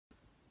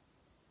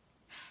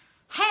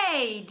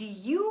Hey, do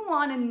you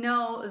want to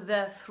know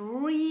the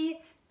 3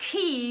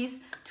 keys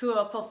to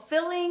a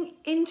fulfilling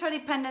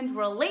interdependent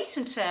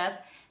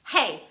relationship?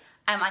 Hey,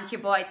 I'm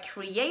Antje Boyd,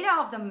 creator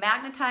of the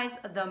Magnetize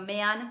the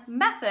Man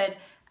method,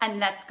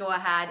 and let's go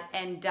ahead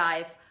and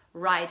dive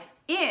right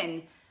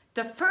in.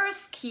 The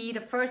first key,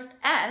 the first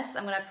S,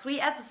 I'm going to have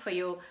 3 S's for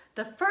you.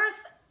 The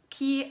first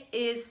key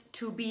is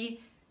to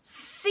be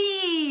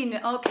seen,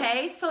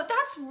 okay? So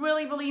that's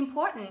really, really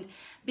important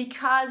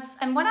because,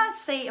 and when I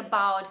say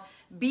about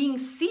being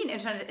seen in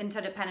an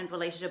interdependent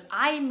relationship,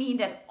 I mean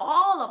that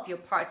all of your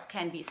parts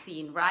can be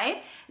seen,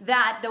 right?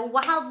 That the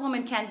wild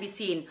woman can be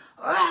seen.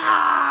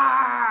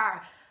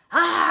 Rawr,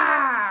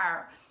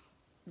 rawr.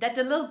 That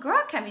the little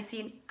girl can be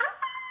seen.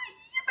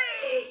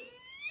 Yippee,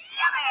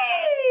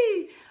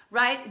 yippee,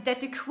 right? That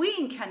the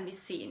queen can be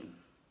seen.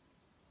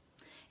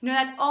 You know,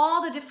 that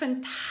all the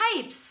different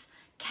types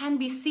can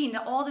be seen,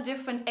 all the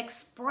different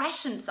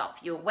expressions of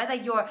you, whether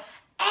you're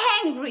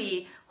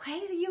angry,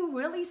 whether you're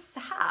really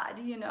sad,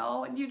 you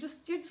know, and you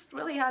just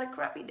really had a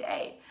crappy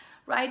day,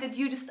 right? That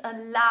you just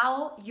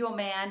allow your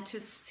man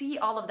to see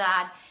all of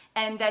that,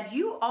 and that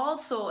you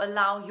also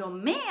allow your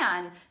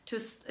man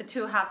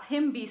to have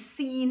him be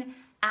seen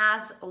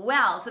as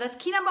well. So that's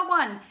key number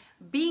 1,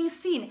 being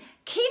seen.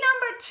 Key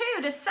number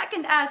 2, the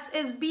second S,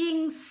 is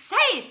being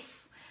safe.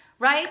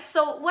 Right?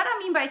 So what I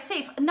mean by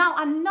safe, now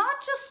I'm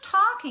not just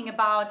talking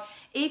about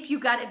if you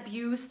got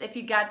abused, if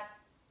you got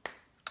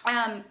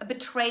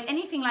betrayed,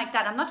 anything like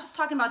that. I'm not just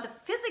talking about the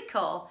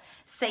physical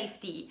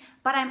safety,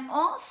 but I'm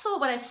also,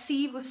 what I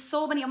see with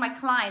so many of my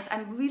clients,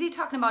 I'm really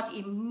talking about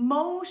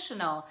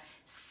emotional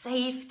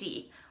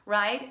safety,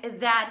 right?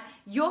 That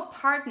your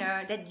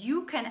partner, that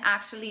you can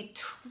actually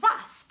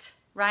trust,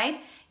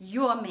 right?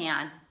 Your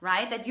man,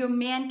 right? That your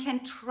man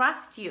can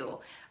trust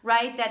you,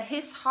 right? That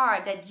his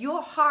heart, that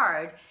your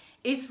heart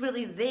is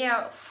really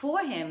there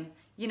for him,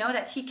 you know,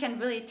 that he can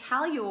really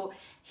tell you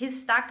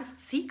his darkest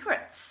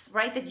secrets,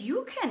 right? That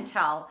you can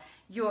tell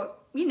your,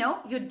 you know,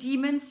 your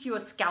demons, your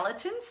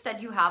skeletons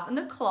that you have in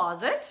the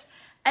closet.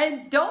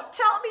 And don't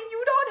tell me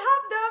you don't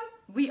have them.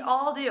 We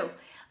all do.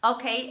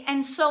 Okay,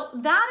 and so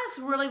that is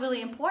really,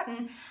 really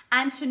important.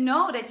 And to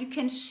know that you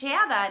can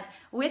share that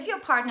with your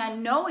partner,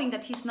 knowing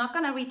that he's not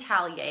going to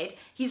retaliate.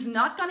 He's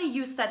not going to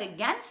use that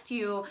against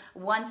you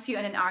once you're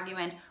in an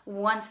argument,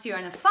 once you're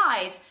in a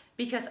fight,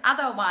 because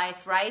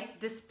otherwise, right,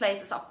 this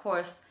place is, of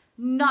course,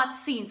 not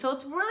seen. So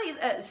it's really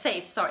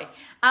safe, sorry.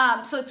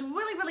 So it's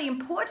really, really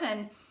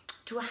important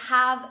to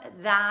have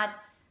that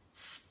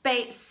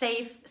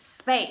safe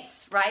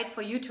space, right,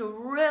 for you to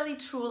really,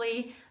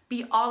 truly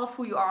be all of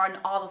who you are and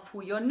all of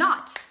who you're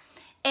not.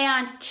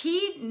 And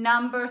key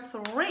number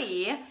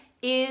 3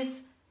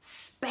 is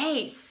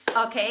space,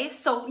 okay?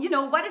 So, you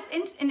know, what is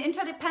in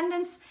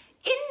interdependence?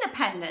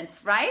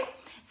 Independence, right?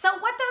 So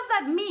what does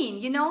that mean?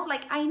 You know,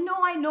 like I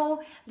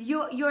know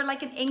you're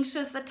like an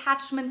anxious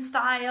attachment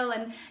style,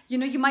 and you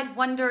know, you might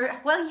wonder,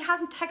 well, he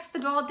hasn't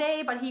texted all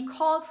day, but he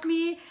calls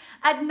me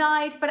at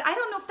night, but I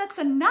don't know if that's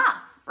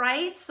enough,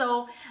 right?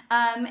 So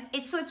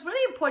it's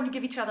really important to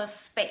give each other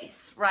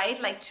space,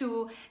 right? Like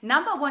to,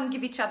 number 1,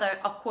 give each other,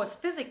 of course,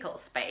 physical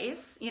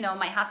space. You know,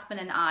 my husband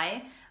and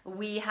I,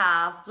 we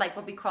have like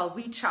what we call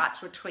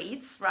recharge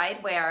retreats, right?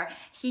 Where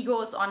he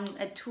goes on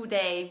a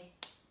 2-day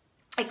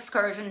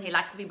excursion. He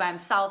likes to be by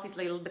himself. He's a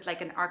little bit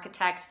like an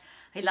architect.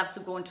 He loves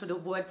to go into the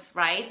woods,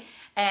 right?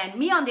 And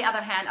me, on the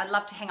other hand, I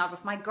love to hang out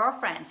with my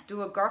girlfriends,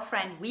 do a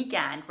girlfriend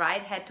weekend,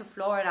 right? Head to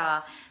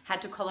Florida,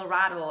 head to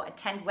Colorado,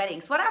 attend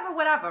weddings,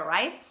 whatever,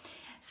 right?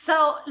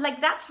 So like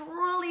that's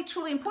really,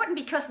 truly important,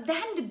 because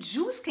then the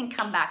juice can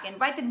come back in,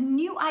 right? The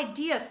new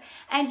ideas,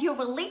 and your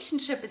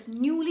relationship is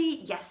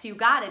newly, yes, you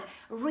got it,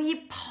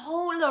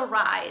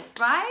 repolarized,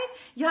 right?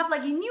 You have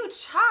like a new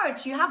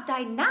charge, you have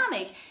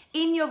dynamic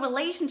in your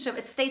relationship.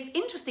 It stays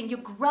interesting. You're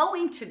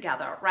growing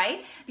together,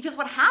 right? Because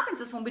what happens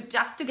is when we're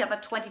just together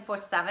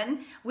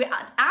 24/7, we're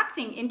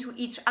acting into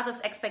each other's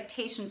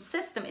expectation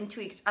system, into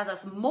each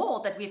other's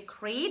mold that we've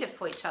created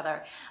for each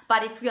other.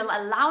 But if we're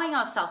allowing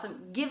ourselves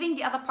and giving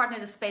the other partner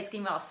the space,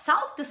 giving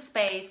ourselves the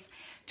space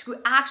to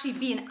actually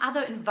be in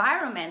other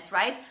environments,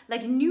 right?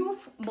 Like new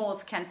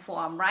molds can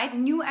form, right?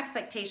 New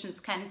expectations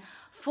can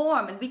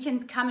form, and we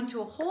can come into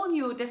a whole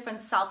new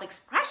different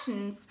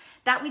self-expressions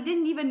that we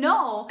didn't even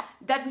know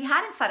that we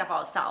had inside of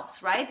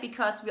ourselves, right?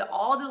 Because we're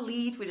all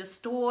delete, we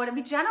distort, and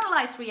we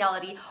generalize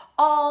reality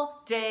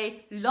all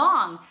day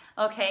long,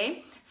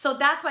 okay? So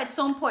that's why it's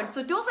so important.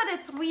 So those are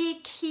the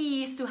 3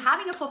 keys to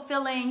having a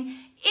fulfilling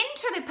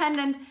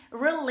interdependent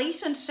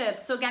relationship.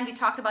 So again, we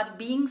talked about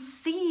being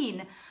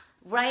seen,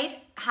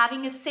 right?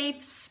 Having a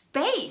safe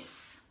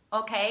space,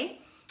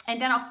 okay? And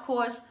then of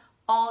course,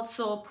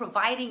 also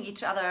providing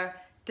each other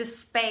the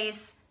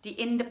space, the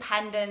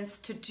independence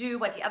to do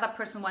what the other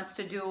person wants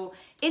to do,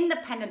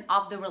 independent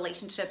of the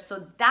relationship.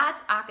 So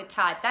that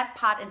archetype, that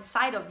part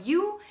inside of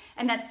you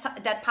and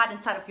that part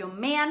inside of your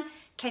man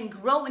can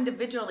grow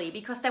individually,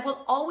 because there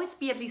will always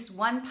be at least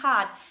one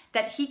part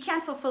that he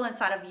can fulfill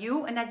inside of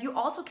you and that you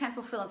also can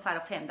fulfill inside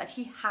of him, that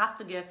he has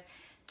to give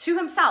to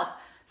himself.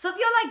 So if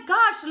you're like,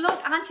 gosh,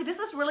 look, Auntie, this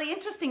is really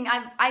interesting.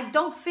 I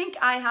don't think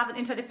I have an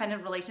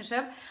interdependent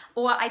relationship,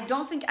 or I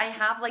don't think I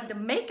have like the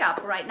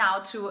makeup right now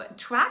to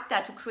track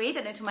that, to create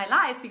it into my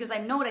life, because I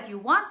know that you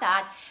want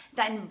that,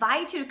 I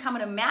invite you to come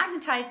on a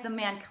Magnetize the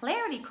Man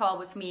clarity call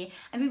with me.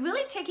 And we're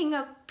really taking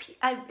a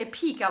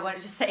peek, I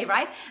wanted to say,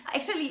 right?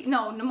 Actually,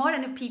 no more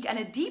than a peek, and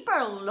a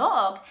deeper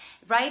look,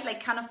 right?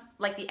 Like kind of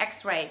like the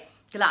X-ray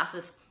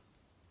glasses.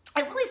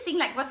 I'm really seeing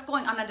like what's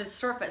going on under the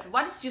surface.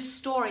 What is your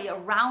story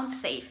around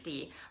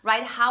safety,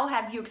 right? How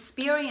have you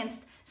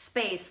experienced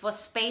space? Was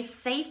space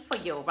safe for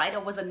you, right?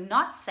 Or was it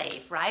not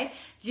safe, right?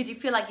 Did you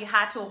feel like you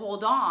had to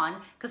hold on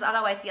because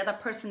otherwise the other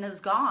person is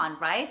gone,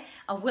 right?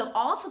 We're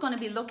also going to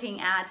be looking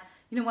at,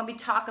 when we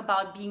talk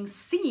about being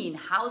seen,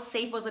 how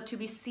safe was it to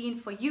be seen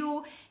for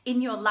you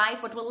in your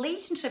life? What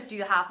relationship do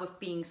you have with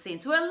being seen?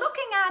 So we're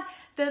looking at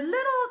the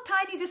little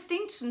tiny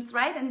distinctions,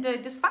 right? And the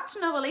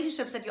dysfunctional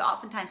relationships that you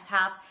oftentimes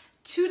have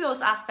to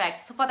those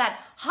aspects. So for that,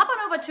 hop on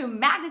over to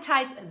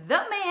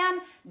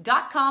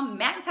magnetizetheman.com,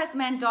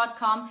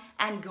 magnetizetheman.com,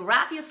 and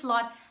grab your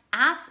slot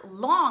as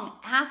long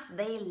as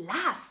they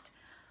last.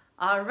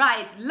 All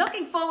right,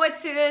 looking forward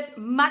to it.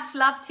 Much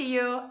love to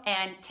you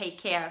and take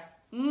care.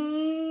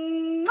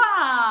 Mwah!